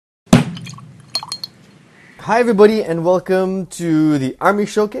Hi everybody and welcome to the Army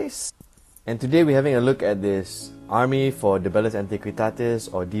Showcase. And today we're having a look at this Army for Debeles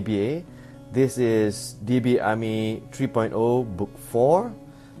Antiquitatis or DBA. This is DB Army 3.0 Book 4,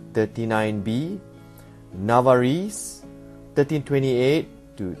 39B, Navarresse,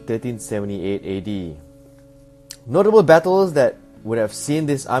 1328 to 1378 AD. Notable battles that would have seen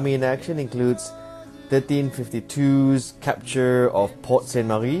this army in action includes 1352's capture of Port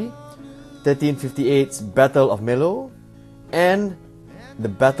Saint-Marie, 1358's Battle of Melo, and the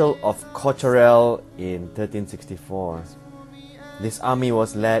Battle of Caucherel in 1364. This army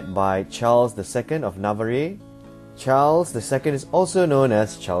was led by Charles II of Navarre. Charles II is also known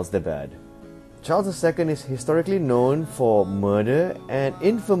as Charles the Bad. Charles II is historically known for murder and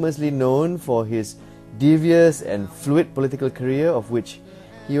infamously known for his devious and fluid political career, of which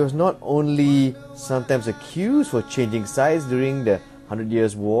he was not only sometimes accused for changing sides during the 100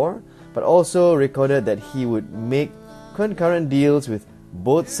 Years' War, but also recorded that he would make concurrent deals with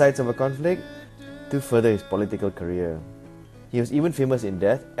both sides of a conflict to further his political career. He was even famous in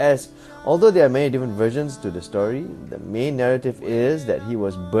death, as although there are many different versions to the story, the main narrative is that he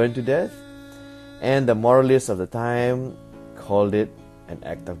was burned to death, and the moralists of the time called it an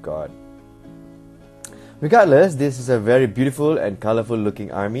act of God. Regardless, this is a very beautiful and colorful looking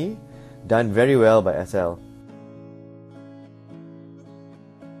army, done very well by SL.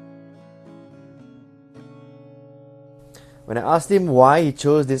 When I asked him why he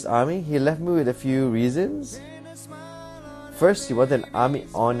chose this army, he left me with a few reasons. First, he wanted an army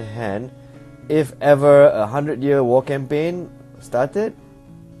on hand if ever a 100-year war campaign started,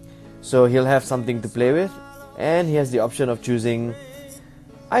 so he'll have something to play with, and he has the option of choosing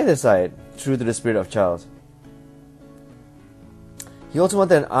either side, true to the spirit of Charles. He also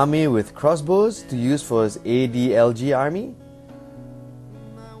wanted an army with crossbows to use for his ADLG army.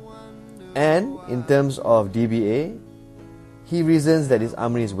 And in terms of DBA, he reasons that his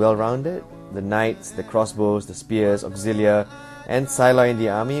army is well-rounded. The knights, the crossbows, the spears, auxilia, and scylla in the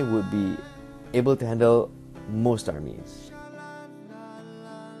army would be able to handle most armies.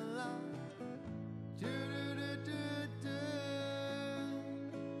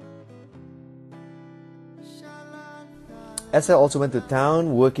 SL also went to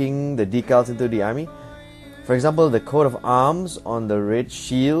town working the decals into the army. For example, the coat of arms on the red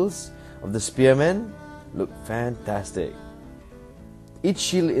shields of the spearmen looked fantastic. Each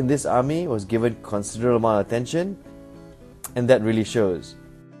shield in this army was given considerable amount of attention, and that really shows.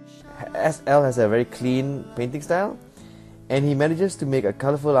 SL has a very clean painting style, and he manages to make a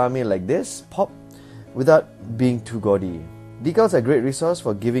colorful army like this pop without being too gaudy. Decals are a great resource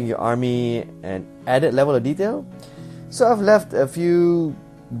for giving your army an added level of detail, so I've left a few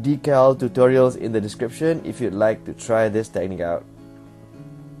decal tutorials in the description if you'd like to try this technique out.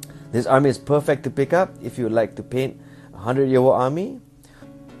 This army is perfect to pick up if you would like to paint a 100-year war army,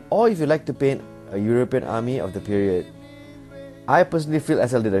 or if you like to paint a European army of the period. I personally feel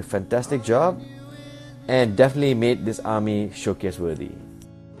SL did a fantastic job and definitely made this army showcase worthy.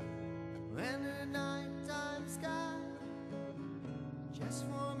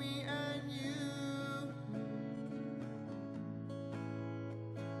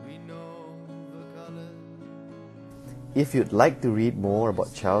 If you'd like to read more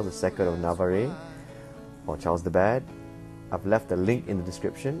about Charles II of Navarre or Charles the Bad, I've left a link in the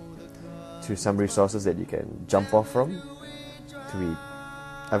description to some resources that you can jump off from to read.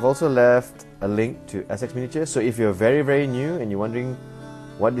 I've also left a link to Essex miniatures, so if you're very new and you're wondering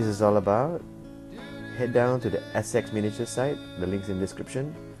what this is all about, head down to the Essex miniatures site, the link's in the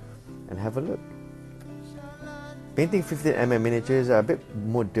description, and have a look. Painting 15mm miniatures are a bit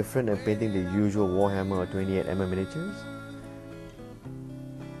more different than painting the usual Warhammer or 28mm miniatures.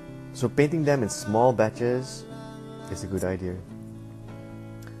 So painting them in small batches is a good idea,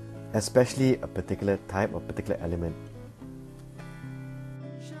 especially a particular type or particular element.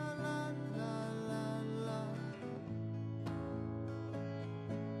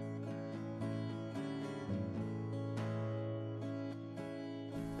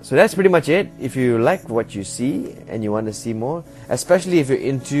 So that's pretty much it. If you like what you see and you want to see more, especially if you're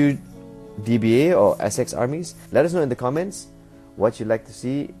into DBA or Essex armies, let us know in the comments what you'd like to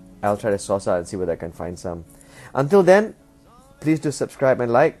see. I'll try to source out and see whether I can find some. Until then, please do subscribe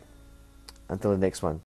and like. Until the next one.